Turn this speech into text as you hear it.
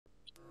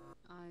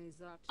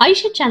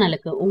ஐஷட்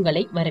சேனலுக்கு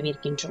உங்களை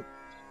வரவேற்கின்றோம்.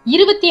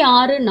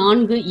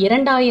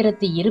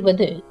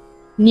 26/4/2020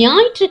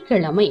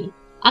 ஞாயிற்றுக்கிழமை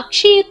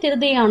அக்ஷய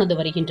திருதியானது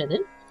வருகின்றது.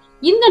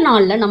 இந்த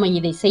நாள்ல நம்ம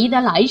இதை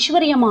செய்தால்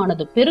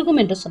ஐஸ்வர்யமானது பெருகும்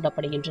என்று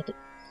சொல்லப்படுகின்றது.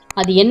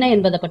 அது என்ன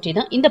என்பதை பற்றி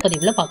தான் இந்த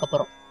பதிவுல பார்க்க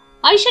போறோம்.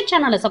 ஐஷட்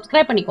சேனலை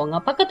சப்ஸ்கிரைப் பண்ணிக்கோங்க,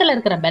 பக்கத்துல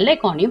இருக்கிற பெல்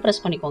ஐகானையும்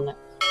பிரஸ் பண்ணிக்கோங்க.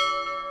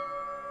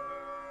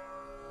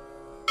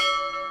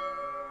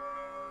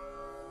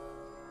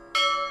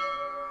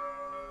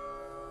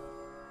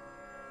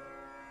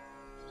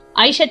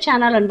 ஐஷட்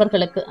சேனல்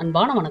அன்பர்களுக்கு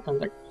அன்பான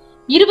வணக்கங்கள்.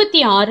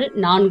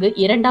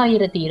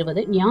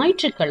 26/4/2020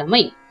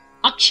 ஞாயிற்றுக்கிழமை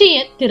அக்ஷய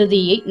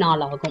திருதியை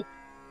நாளாகும்.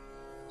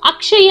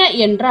 அக்ஷய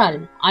என்றால்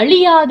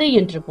அழியாது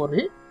என்று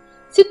பொருள்.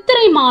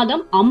 சித்திரை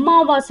மாதம்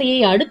அமாவாசையை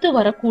அடுத்து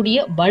வரக்கூடிய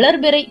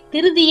வளர்பிறை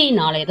திருதியை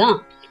நாளைதான்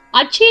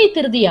அக்ஷய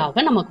திருதியாக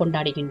நம்ம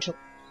கொண்டாடுகின்றோம்.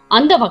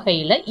 அந்த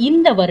வகையில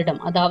இந்த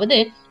வருடம், அதாவது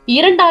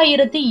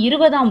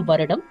 2020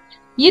 வருடம்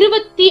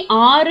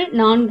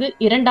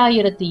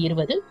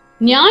 26/4/2020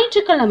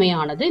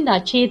 ஞாயிற்றுக்கிழமையானது இந்த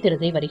அக்ஷய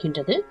திருதி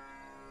வருகின்றது.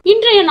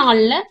 இன்றைய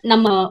நாள்ல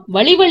நம்ம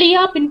வழி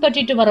வழியா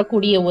பின்பற்றிட்டு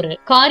வரக்கூடிய ஒரு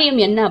காரியம்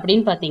என்ன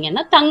அப்படின்னு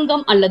பாத்தீங்கன்னா,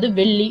 தங்கம் அல்லது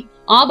வெள்ளி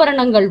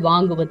ஆபரணங்கள்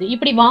வாங்குவது.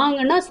 இப்படி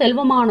வாங்கினா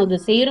செல்வமானது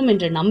சேரும்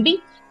என்று நம்பி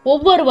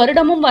ஒவ்வொரு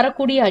வருடமும்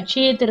வரக்கூடிய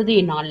அக்ஷய திருதி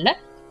நாள்ல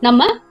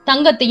நம்ம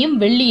தங்கத்தையும்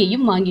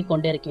வெள்ளியையும் வாங்கி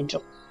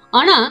கொண்டிருக்கின்றோம்.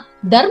 ஆனா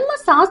தர்ம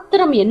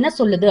சாஸ்திரம் என்ன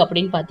சொல்லுது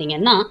அப்படின்னு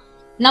பாத்தீங்கன்னா,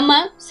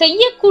 நம்ம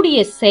செய்யக்கூடிய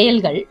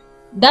செயல்கள்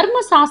தர்ம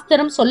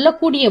சாஸ்திரம்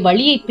சொல்லக்கூடிய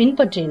வழியை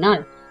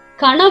பின்பற்றினால்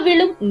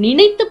கனவிலும்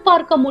நினைத்து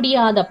பார்க்க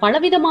முடியாத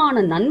பலவிதமான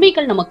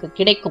நன்மைகள் நமக்கு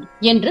கிடைக்கும்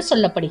என்று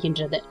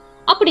சொல்லப்படுகின்றது.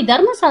 அப்படி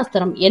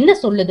தர்மசாஸ்திரம் என்ன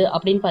சொல்லுது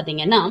அப்படின்னு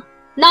பாத்தீங்கன்னா,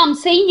 நாம்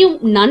செய்யும்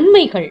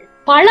நன்மைகள்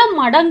பல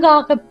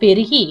மடங்காக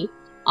பெருகி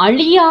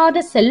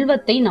அழியாத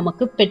செல்வத்தை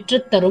நமக்கு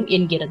பெற்றுத்தரும்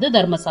என்கிறது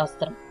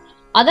தர்மசாஸ்திரம்.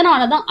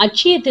 அதனாலதான்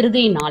அக்ஷய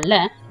திருதி நாள்ல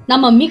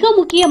நம்ம மிக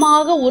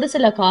முக்கியமாக ஒரு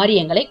சில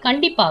காரியங்களை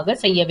கண்டிப்பாக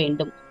செய்ய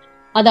வேண்டும்.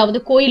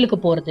 அதாவது கோயிலுக்கு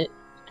போறது,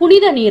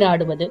 புனித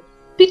நீராடுவது,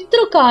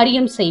 பித்ரு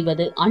காரியம்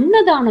செய்வது,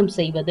 அன்னதானம்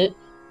செய்வது,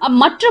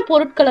 மற்ற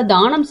பொருட்களை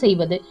தானம்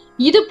செய்வது,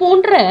 இது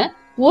போன்ற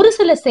ஒரு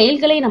சில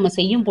செயல்களை நம்ம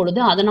செய்யும் பொழுது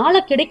அதனால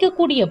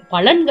கிடைக்கக்கூடிய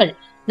பலன்கள்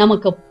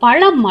நமக்கு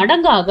பல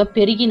மடங்காக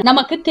பெருகி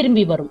நமக்கு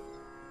திரும்பி வரும்.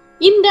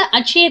 இந்த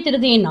அக்ஷய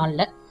திருதியை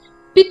நாள்ல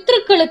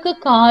பித்ருக்களுக்கு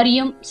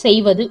காரியம்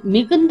செய்வது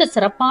மிகுந்த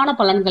சிறப்பான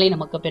பலன்களை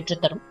நமக்கு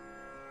பெற்றுத்தரும்.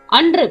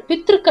 அன்று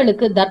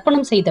பித்ருக்களுக்கு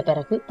தர்ப்பணம் செய்த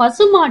பிறகு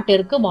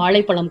பசுமாட்டிற்கு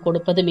வாழைப்பழம்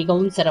கொடுப்பது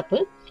மிகவும் சிறப்பு.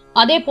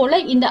 அதே போல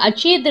இந்த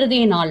அக்ஷய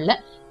திருதியை நாள்ல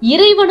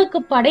இறைவனுக்கு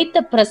படைத்த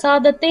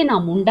பிரசாதத்தை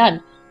நாம் உண்டால்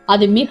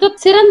அது மிக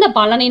சிறந்த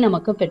பலனை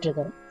நமக்கு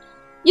பெற்றுத்தரும்.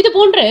 இது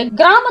போன்று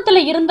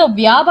கிராமத்துல இருந்த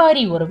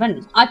வியாபாரி ஒருவன்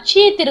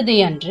அக்ஷய திருதி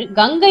அன்று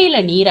கங்கையில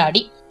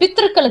நீராடி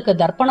பித்ருக்களுக்கு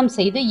தர்ப்பணம்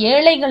செய்து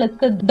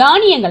ஏழைகளுக்கு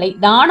தானியங்களை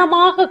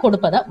தானமாக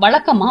கொடுப்பதை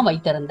வழக்கமா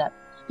வைத்திருந்தார்.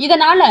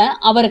 இதனால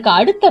அவருக்கு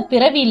அடுத்த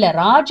பிறவியில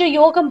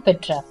ராஜயோகம்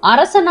பெற்ற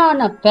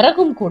அரசனான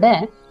பிறகும் கூட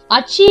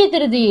அக்ஷய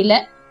திருதியில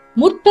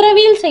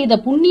முற்பிறவியில் செய்த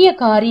புண்ணிய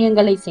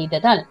காரியங்களை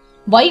செய்ததால்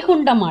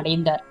வைகுண்டம்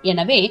அடைந்தார்.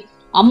 எனவே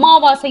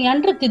அமாவாசை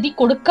அன்று திதி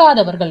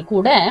கொடுக்காதவர்கள்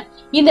கூட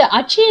இந்த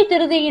அக்ஷய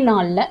திருதியை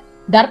நாள்ல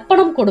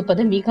தர்ப்பணம்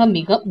கொடுப்பது மிக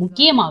மிக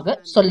முக்கியமாக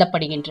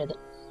சொல்லப்படுகின்றது.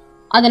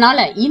 அதனால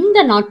இந்த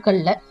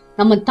நாட்கள்ல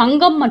நம்ம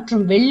தங்கம்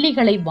மற்றும்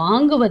வெள்ளிகளை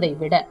வாங்குவதை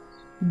விட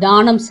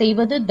தானம்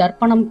செய்வது,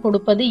 தர்ப்பணம்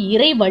கொடுப்பது,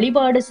 இறை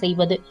வழிபாடு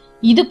செய்வது,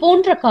 இது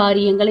போன்ற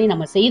காரியங்களை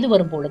நம்ம செய்து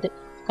வரும் பொழுது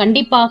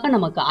கண்டிப்பாக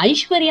நமக்கு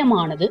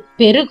ஐஸ்வர்யமானது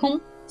பெருகும்,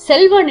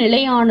 செல்வ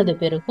நிலையானது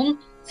பெருகும்,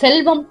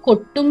 செல்வம்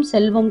கொட்டும்,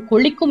 செல்வம்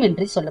கொளிக்கும்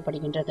என்று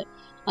சொல்லப்படுகின்றது.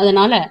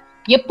 அதனால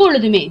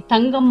எப்பொழுதுமே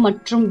தங்கம்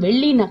மற்றும்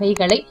வெள்ளி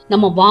நகைகளை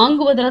நம்ம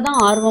வாங்குவதில்தான்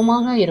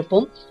ஆர்வமாக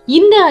இருப்போம்.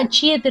 இந்த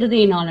அக்ஷய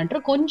திருதியை நாளன்று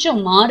கொஞ்சம்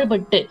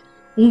மாறுபட்டு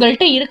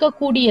உங்கள்கிட்ட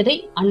இருக்கக்கூடியதை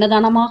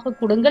அன்னதானமாக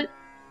கொடுங்கள்,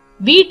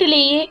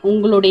 வீட்டிலேயே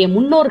உங்களுடைய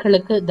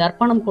முன்னோர்களுக்கு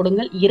தர்ப்பணம்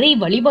கொடுங்கள், இறை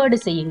வழிபாடு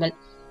செய்யுங்கள்.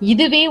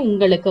 இதுவே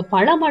உங்களுக்கு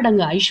பல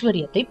மடங்கு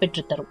ஐஸ்வர்யத்தை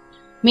பெற்றுத்தரும்.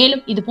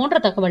 மேலும் இது போன்ற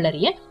தகவல்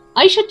அறிய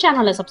ஐஷட்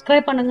சேனலை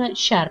சப்ஸ்கிரைப் பண்ணுங்க,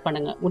 ஷேர்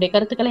பண்ணுங்க, உங்களுடைய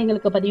கருத்துக்களை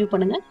எங்களுக்கு பதிவு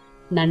பண்ணுங்க.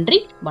 நன்றி,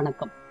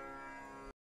 வணக்கம்.